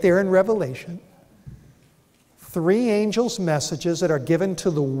 right there in Revelation. Three angels' messages that are given to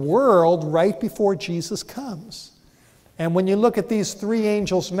the world right before Jesus comes. And when you look at these three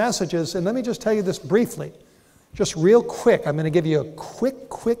angels' messages, and let me just tell you this briefly, just real quick, I'm going to give you a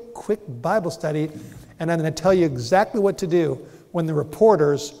quick Bible study, and I'm going to tell you exactly what to do when the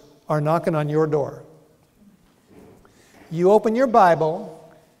reporters are knocking on your door. You open your Bible,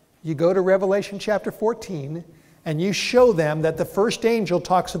 you go to Revelation chapter 14, and you show them that the first angel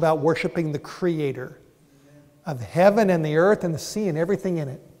talks about worshiping the Creator of heaven and the earth and the sea and everything in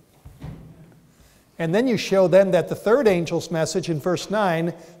it. And then you show them that the third angel's message in verse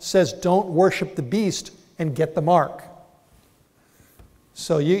 9 says, don't worship the beast and get the mark.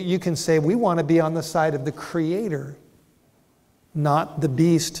 So you can say, we want to be on the side of the Creator, not the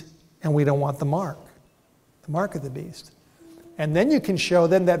beast, and we don't want the mark of the beast. And then you can show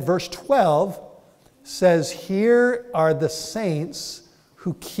them that verse 12 says, here are the saints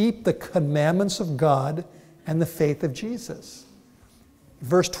who keep the commandments of God and the faith of Jesus.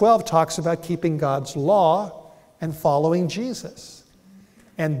 Verse 12 talks about keeping God's law and following Jesus.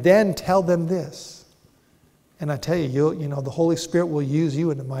 And then tell them this. And I tell you, the Holy Spirit will use you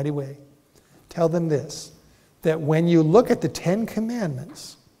in a mighty way. Tell them this, that when you look at the Ten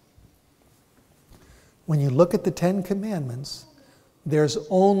Commandments, there's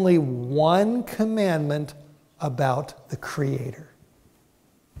only one commandment about the Creator.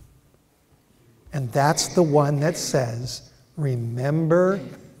 And that's the one that says, remember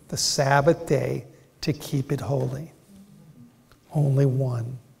the Sabbath day to keep it holy. Only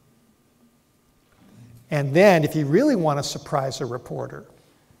one. And then, if you really want to surprise a reporter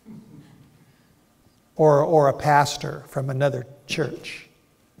or a pastor from another church,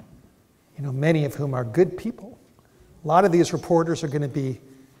 many of whom are good people, a lot of these reporters are going to be,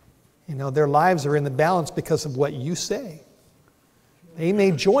 their lives are in the balance because of what you say. They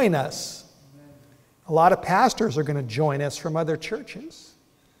may join us. A lot of pastors are going to join us from other churches.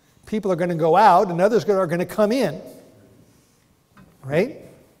 People are going to go out and others are going to come in. Right?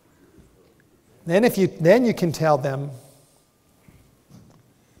 Then you can tell them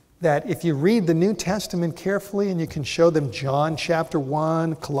that if you read the New Testament carefully, and you can show them John chapter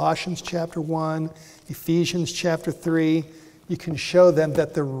 1, Colossians chapter 1, Ephesians chapter 3, you can show them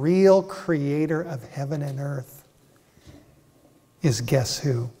that the real Creator of heaven and earth is, guess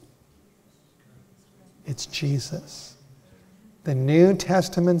who? It's Jesus. The New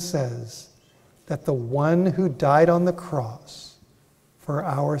Testament says that the one who died on the cross for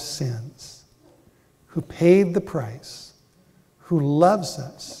our sins, who paid the price, who loves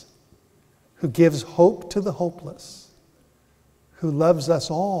us, who gives hope to the hopeless, who loves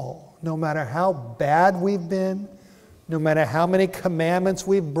us all, no matter how bad we've been, no matter how many commandments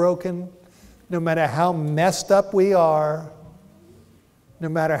we've broken, no matter how messed up we are, no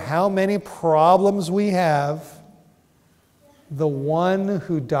matter how many problems we have, the one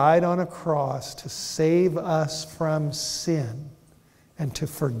who died on a cross to save us from sin and to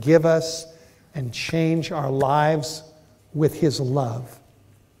forgive us and change our lives with His love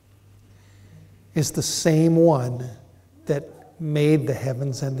is the same one that made the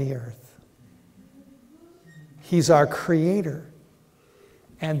heavens and the earth. He's our Creator.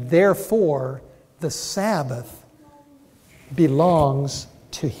 And therefore, the Sabbath belongs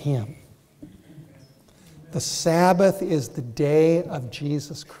to Him. The Sabbath is the day of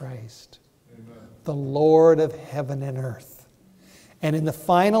Jesus Christ, the Lord of heaven and earth. And in the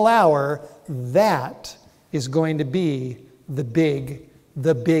final hour, that is going to be the big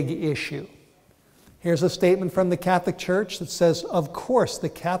issue. Here's a statement from the Catholic Church that says, of course, the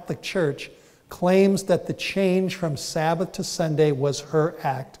Catholic Church claims that the change from Sabbath to Sunday was her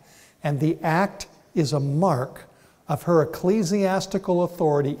act, and the act is a mark of her ecclesiastical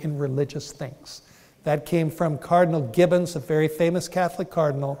authority in religious things. That came from Cardinal Gibbons, a very famous Catholic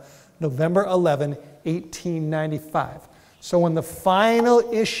cardinal, November 11, 1895. So when the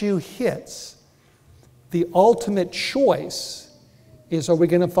final issue hits, the ultimate choice is, are we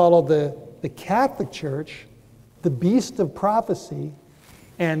going to follow the Catholic Church, the beast of prophecy,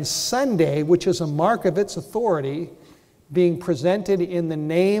 and Sunday, which is a mark of its authority, being presented in the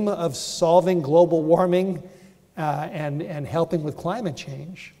name of solving global warming and helping with climate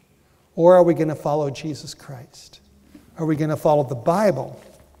change? Or are we going to follow Jesus Christ? Are we going to follow the Bible,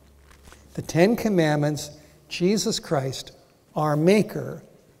 the Ten Commandments, Jesus Christ, our Maker,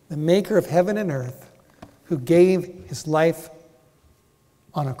 the Maker of heaven and earth, who gave His life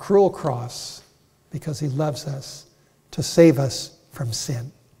on a cruel cross because He loves us to save us from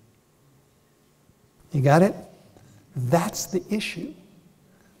sin? You got it? That's the issue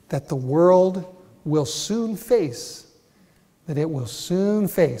that the world will soon face, that it will soon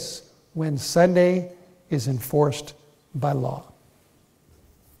face when Sunday is enforced by law.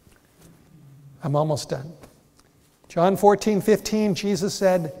 I'm almost done. John 14:15, Jesus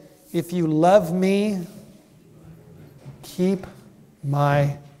said, "If you love me, keep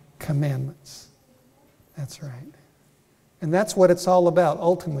my commandments." That's right. And that's what it's all about,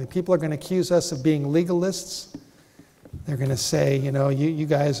 ultimately. People are going to accuse us of being legalists. They're going to say, you know, you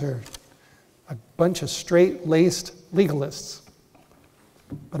guys are a bunch of straight-laced legalists.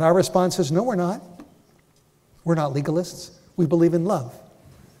 But our response is, no, we're not. We're not legalists. We believe in love.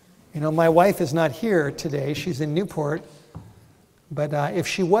 You know, my wife is not here today. She's in Newport. But if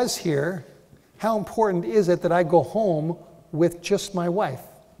she was here, how important is it that I go home with just my wife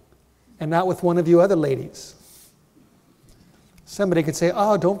and not with one of you other ladies? Somebody could say,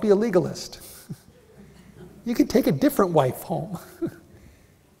 oh, don't be a legalist. You could take a different wife home.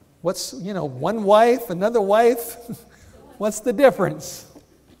 What's, you know, one wife, another wife? What's the difference?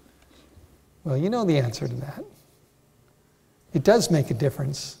 Well, you know the answer to that. It does make a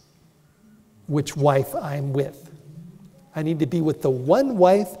difference which wife I'm with. I need to be with the one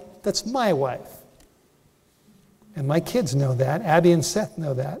wife that's my wife. And my kids know that. Abby and Seth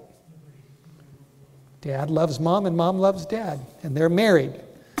know that. Dad loves mom and mom loves dad. And they're married.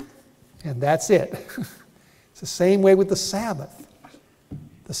 And that's it. It's the same way with the Sabbath.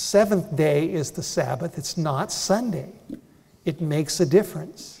 The seventh day is the Sabbath. It's not Sunday. It makes a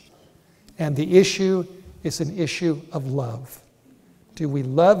difference. And the issue is an issue of love. Do we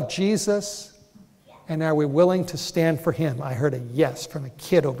love Jesus? And are we willing to stand for him? I heard a yes from a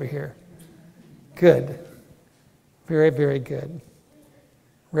kid over here. Good. Very, very good.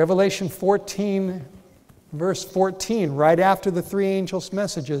 Revelation 14, verse 14, right after the three angels'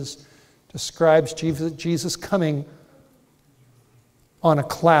 messages, describes Jesus coming on a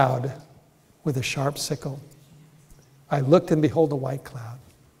cloud with a sharp sickle. I looked and behold a white cloud.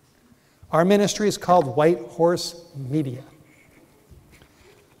 Our ministry is called White Horse Media.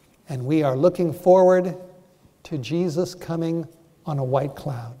 And we are looking forward to Jesus coming on a white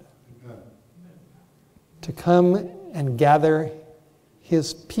cloud. To come and gather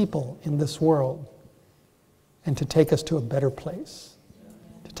his people in this world and to take us to a better place.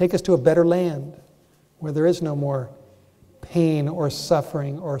 To take us to a better land where there is no more pain or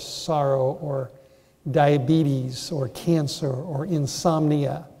suffering or sorrow or diabetes or cancer or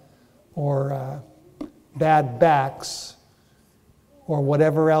insomnia or bad backs or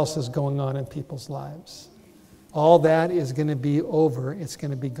whatever else is going on in people's lives. All that is going to be over. It's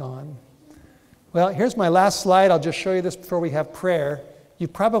going to be gone. Well, here's my last slide. I'll just show you this before we have prayer. You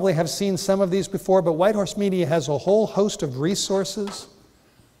probably have seen some of these before, but White Horse Media has a whole host of resources.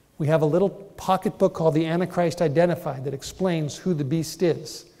 We have a little pocketbook called The Antichrist Identified that explains who the beast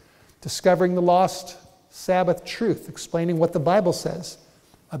is. Discovering the Lost Sabbath Truth, explaining what the Bible says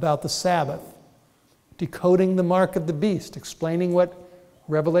about the Sabbath. Decoding the Mark of the Beast, explaining what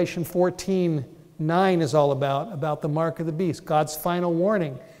Revelation 14:9 is all about the mark of the beast. God's final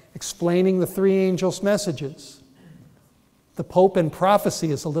warning, explaining the three angels' messages. The Pope and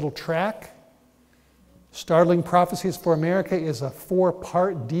Prophecy is a little track. Startling Prophecies for America is a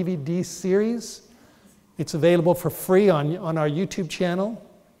 4-part DVD series. It's available for free on our YouTube channel.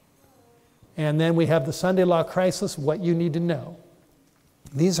 And then we have the Sunday Law Crisis, What You Need to Know.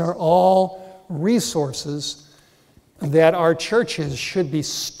 These are all resources that our churches should be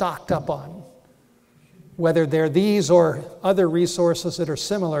stocked up on. Whether they're these or other resources that are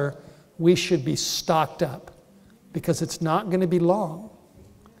similar, we should be stocked up because it's not going to be long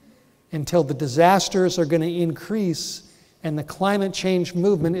until the disasters are going to increase and the climate change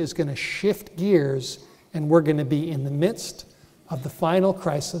movement is going to shift gears and we're going to be in the midst of the final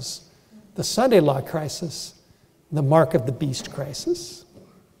crisis, the Sunday Law crisis, the Mark of the Beast crisis.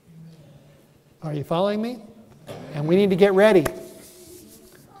 Are you following me? And we need to get ready.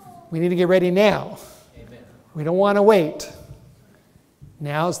 We need to get ready now. Amen. We don't want to wait.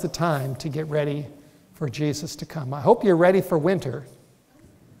 Now's the time to get ready for Jesus to come. I hope you're ready for winter.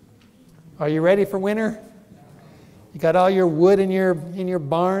 Are you ready for winter? You got all your wood in your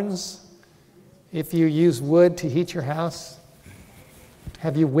barns? If you use wood to heat your house?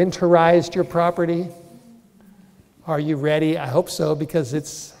 Have you winterized your property? Are you ready? I hope so, because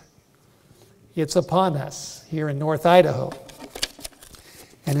it's upon us here in North Idaho.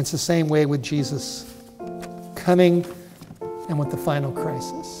 And it's the same way with Jesus coming and with the final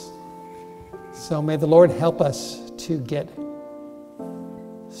crisis. So may the Lord help us to get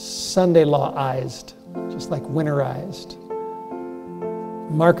Sunday law-ized, just like winterized,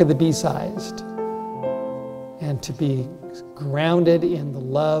 Mark of the Beast-ized, and to be grounded in the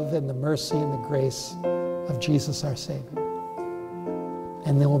love and the mercy and the grace of Jesus our Savior.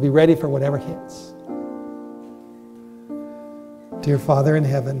 And then we'll be ready for whatever hits. Dear Father in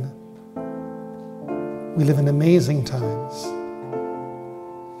heaven, we live in amazing times.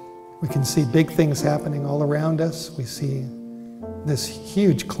 We can see big things happening all around us. We see this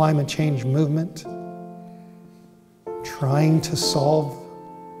huge climate change movement trying to solve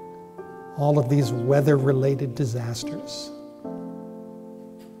all of these weather-related disasters.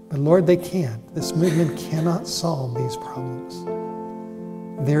 But Lord, they can't. This movement cannot solve these problems.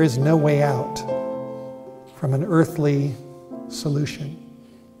 There is no way out from an earthly solution.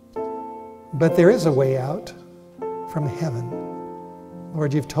 But there is a way out from heaven.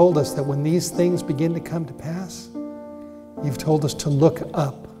 Lord, you've told us that when these things begin to come to pass, you've told us to look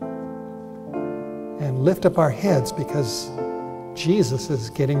up and lift up our heads because Jesus is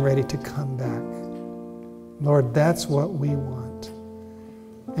getting ready to come back. Lord, that's what we want.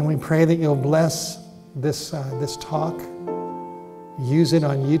 And we pray that you'll bless this talk. Use it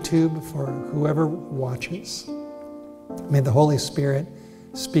on YouTube for whoever watches. May the Holy Spirit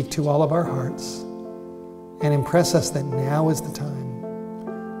speak to all of our hearts and impress us that now is the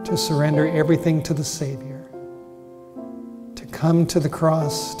time to surrender everything to the Savior, to come to the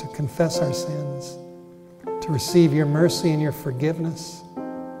cross, to confess our sins, to receive your mercy and your forgiveness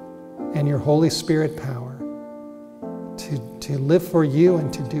and your Holy Spirit power, to live for you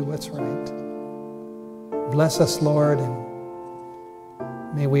and to do what's right. Bless us, Lord,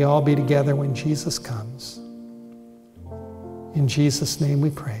 and may we all be together when Jesus comes. In Jesus' name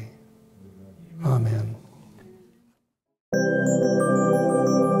we pray. Amen.